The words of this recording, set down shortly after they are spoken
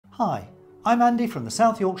Hi, I'm Andy from the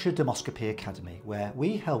South Yorkshire Dermoscopy Academy, where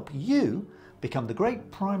we help you become the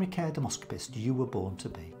great primary care dermoscopist you were born to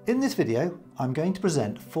be. In this video, I'm going to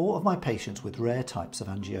present 4 of my patients with rare types of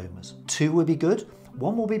angiomas. 2 will be good,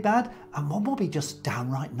 1 will be bad, and 1 will be just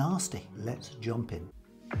downright nasty. Let's jump in.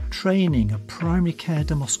 Training a primary care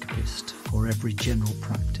dermoscopist for every general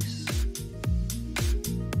practice.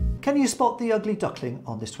 Can you spot the ugly duckling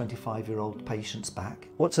on this 25-year-old patient's back?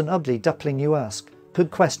 What's an ugly duckling, you ask? Good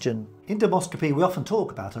question. In dermoscopy, we often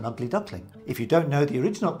talk about an ugly duckling. If you don't know the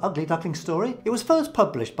original ugly duckling story, it was first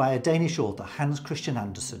published by a Danish author, Hans Christian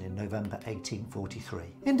Andersen, in November 1843.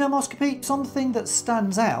 In dermoscopy, something that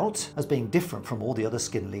stands out as being different from all the other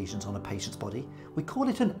skin lesions on a patient's body, we call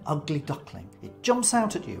it an ugly duckling. It jumps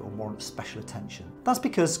out at you and warrants special attention. That's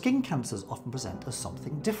because skin cancers often present as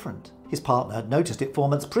something different. His partner had noticed it 4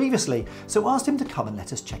 months previously, so asked him to come and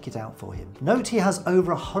let us check it out for him. Note he has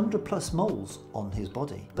over 100+ moles on his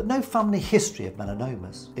body, but no family history of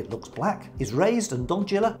melanomas. It looks black, is raised and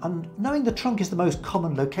nodular, and knowing the trunk is the most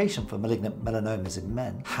common location for malignant melanomas in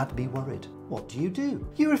men had me worried. What do?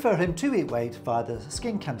 You refer him to Wade via the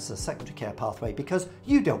skin cancer secondary care pathway because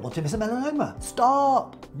you don't want him as a melanoma.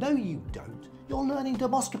 Stop! No, you don't. You're learning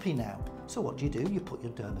dermoscopy now. So what do? You put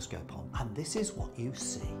your dermoscope on, and this is what you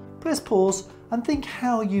see. Press pause and think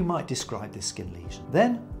how you might describe this skin lesion.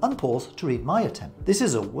 Then unpause to read my attempt. This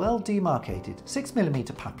is a well-demarcated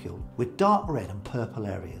 6mm papule with dark red and purple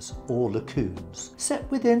areas, or lacunes, set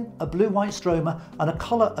within a blue-white stroma and a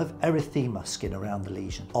collar of erythema skin around the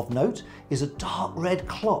lesion. Of note is a dark red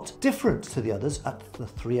clot, different to the others at the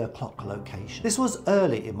 3 o'clock location. This was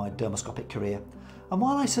early in my dermoscopic career, and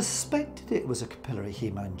while I suspected it was a capillary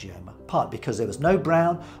hemangioma, partly because there was no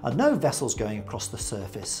brown and no vessels going across the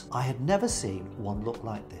surface, I had never seen one look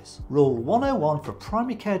like this. Rule 101 for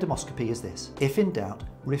primary care dermoscopy is this: if in doubt,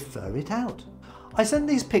 refer it out. I sent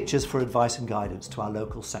these pictures for advice and guidance to our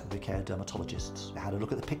local secondary care dermatologists. They had a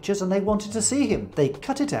look at the pictures and they wanted to see him. They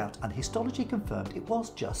cut it out and histology confirmed it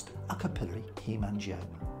was just a capillary hemangioma.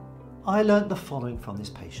 I learnt the following from this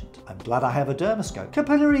patient. I'm glad I have a dermoscope.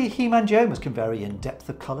 Capillary hemangiomas can vary in depth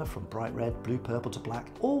of colour from bright red, blue, purple to black,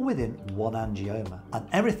 all within one angioma. An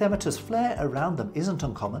erythematous flare around them isn't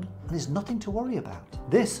uncommon and is nothing to worry about.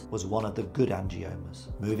 This was one of the good angiomas.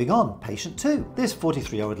 Moving on, patient 2. This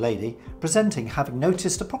 43-year-old lady presenting having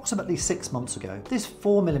noticed approximately 6 months ago this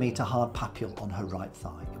 4mm hard papule on her right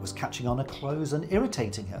thigh. It was catching on her clothes and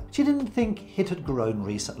irritating her. She didn't think it had grown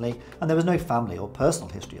recently and there was no family or personal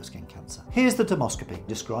history of skin cancer. Here's the dermoscopy.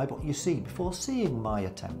 Describe what you see before seeing my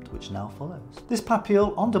attempt, which now follows. This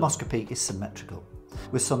papule on dermoscopy is symmetrical,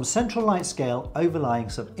 with some central light scale overlying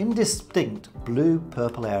some indistinct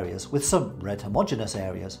blue-purple areas with some red homogeneous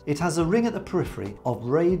areas. It has a ring at the periphery of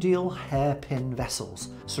radial hairpin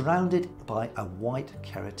vessels surrounded by a white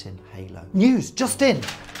keratin halo. News just in!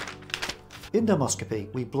 In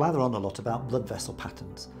dermoscopy, we blather on a lot about blood vessel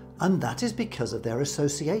patterns, and that is because of their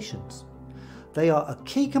associations. They are a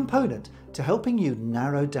key component to helping you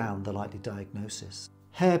narrow down the likely diagnosis.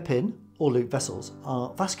 Hairpin, or loop vessels,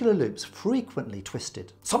 are vascular loops frequently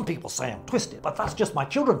twisted. Some people say I'm twisted, but that's just my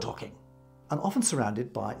children talking. And often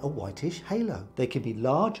surrounded by a whitish halo. They can be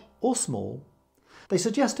large or small. They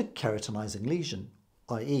suggest a keratinizing lesion,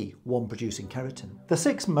 i.e. one producing keratin. The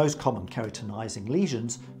 6 most common keratinizing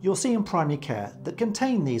lesions you'll see in primary care that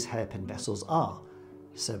contain these hairpin vessels are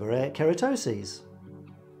seborrheic keratoses,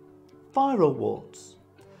 viral warts,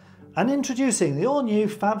 and introducing the all-new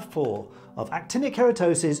Fab 4 of actinic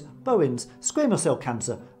keratosis, Bowen's, squamous cell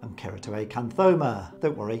cancer and keratoacanthoma.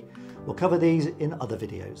 Don't worry, we'll cover these in other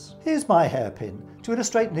videos. Here's my hairpin to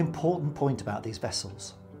illustrate an important point about these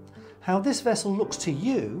vessels. How this vessel looks to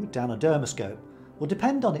you down a dermoscope will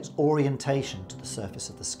depend on its orientation to the surface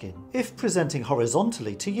of the skin. If presenting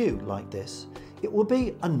horizontally to you like this, it will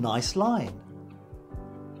be a nice line.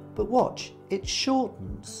 But watch, it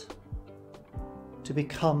shortens to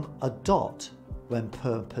become a dot when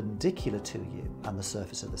perpendicular to you and the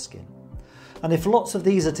surface of the skin. And if lots of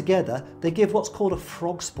these are together, they give what's called a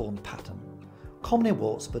frog spawn pattern, common in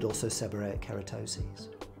warts but also seborrheic keratoses.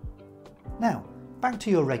 Now, back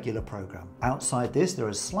to your regular programme. Outside this there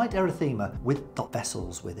is slight erythema with dot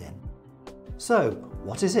vessels within. So,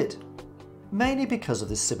 what is it? Mainly because of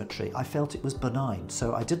this symmetry, I felt it was benign,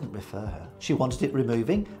 so I didn't refer her. She wanted it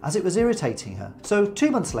removing as it was irritating her, so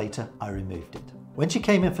 2 months later I removed it. When she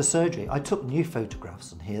came in for surgery, I took new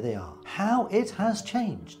photographs and here they are. How it has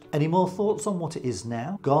changed. Any more thoughts on what it is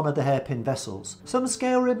now? Gone are the hairpin vessels. Some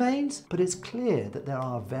scale remains, but it's clear that there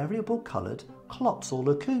are variable coloured clots or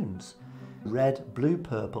lacunes. Red, blue,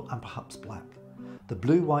 purple and perhaps black. the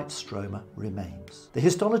blue-white stroma remains. The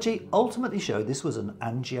histology ultimately showed this was an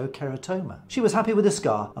angiokeratoma. She was happy with the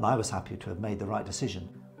scar, and I was happy to have made the right decision.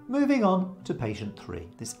 Moving on to patient 3.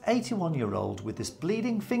 This 81-year-old with this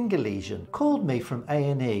bleeding finger lesion called me from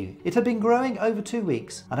A&E. It had been growing over 2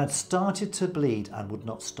 weeks and had started to bleed and would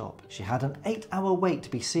not stop. She had an 8-hour wait to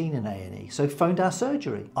be seen in A&E, so phoned our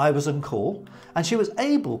surgery. I was on call and she was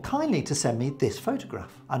able kindly to send me this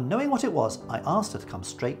photograph. And knowing what it was, I asked her to come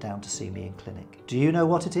straight down to see me in clinic. Do you know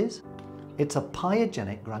what it is? It's a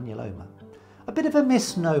pyogenic granuloma. A bit of a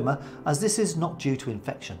misnomer, as this is not due to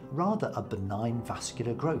infection, rather a benign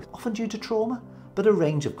vascular growth, often due to trauma, but a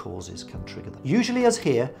range of causes can trigger them. Usually, as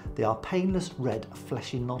here, they are painless red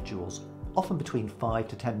fleshy nodules, often between 5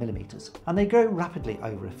 to 10 millimeters, and they grow rapidly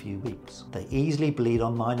over a few weeks. They easily bleed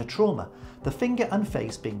on minor trauma, the finger and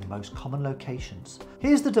face being the most common locations.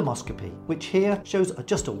 Here's the dermoscopy, which here shows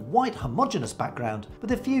just a white homogeneous background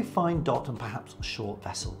with a few fine dot and perhaps short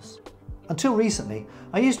vessels. Until recently,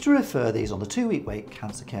 I used to refer these on the 2-week wait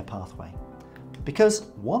cancer care pathway. Because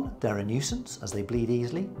 1, they're a nuisance as they bleed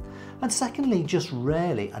easily, and secondly, just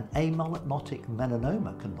rarely an amelanotic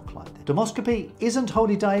melanoma can look like this. Dermoscopy isn't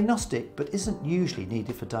wholly diagnostic, but isn't usually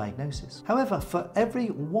needed for diagnosis. However, for every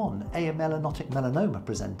 1 amelanotic melanoma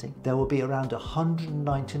presenting, there will be around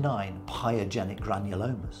 199 pyogenic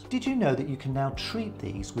granulomas. Did you know that you can now treat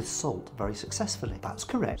these with salt very successfully? That's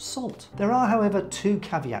correct, salt. There are, however, 2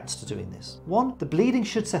 caveats to doing this. 1, the bleeding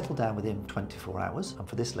should settle down within 24 hours, and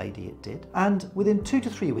for this lady it did, and within 2 to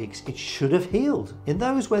 3 weeks it should have healed. In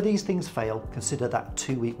those where these things fail, consider that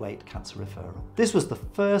 2-week wait cancer referral. This was the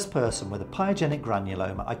first person with a pyogenic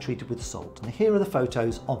granuloma I treated with salt, and here are the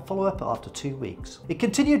photos on follow-up after 2 weeks. It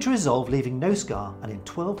continued to resolve, leaving no scar, and in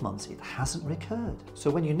 12 months it hasn't recurred. So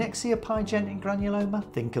when you next see a pyogenic granuloma,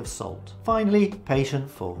 think of salt. Finally, patient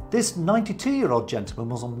 4. This 92-year-old gentleman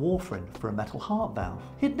was on warfarin for a metal heart valve.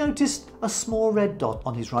 He'd noticed a small red dot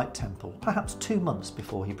on his right temple, perhaps 2 months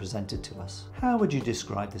before he presented to us. How would you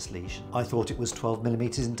describe this lesion? I thought it was 12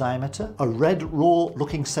 millimeters in diameter, a red raw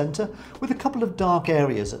looking centre with a couple of dark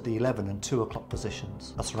areas at the 11 and 2 o'clock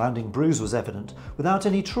positions. A surrounding bruise was evident without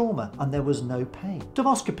any trauma, and there was no pain.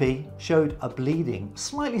 Dermoscopy showed a bleeding,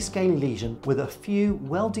 slightly scaly lesion with a few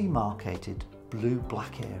well demarcated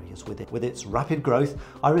blue-black areas with it. With its rapid growth,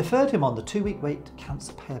 I referred him on the 2-week wait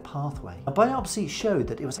cancer care pathway. A biopsy showed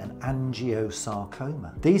that it was an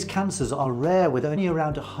Angiosarcoma. These cancers are rare, with only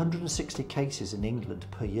around 160 cases in England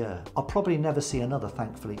per year. I'll probably never see another,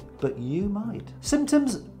 thankfully, but you might.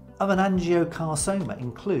 Symptoms of an angiocarcinoma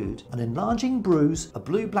include an enlarging bruise, a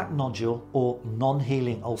blue-black nodule, or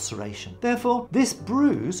non-healing ulceration. Therefore, this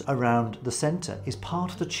bruise around the centre is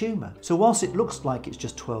part of the tumour. So whilst it looks like it's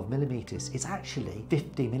just 12 millimeters, it's actually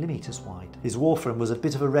 50 millimeters wide. His warfarin was a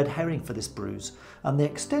bit of a red herring for this bruise, and the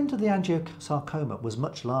extent of the angiosarcoma was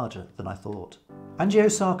much larger than I thought.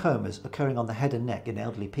 Angiosarcomas occurring on the head and neck in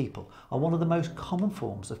elderly people are one of the most common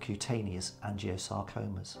forms of cutaneous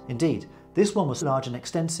angiosarcomas. Indeed, this one was large and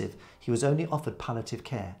extensive. He was only offered palliative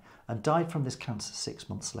care and died from this cancer 6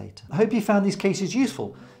 months later. I hope you found these cases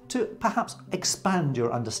useful to perhaps expand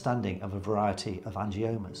your understanding of a variety of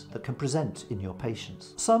angiomas that can present in your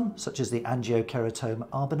patients. Some, such as the Angiokeratoma,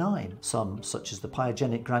 are benign. Some, such as the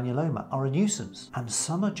Pyogenic Granuloma, are a nuisance. And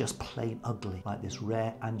some are just plain ugly, like this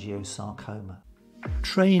rare Angiosarcoma.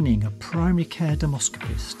 Training a primary care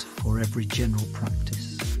dermoscopist for every general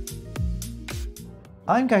practice.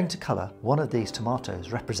 I'm going to colour one of these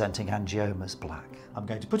tomatoes representing angiomas black. I'm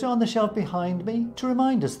going to put it on the shelf behind me to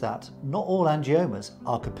remind us that not all angiomas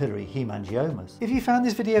are capillary hemangiomas. If you found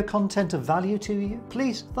this video content of value to you,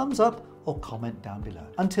 please thumbs up or comment down below.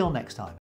 Until next time.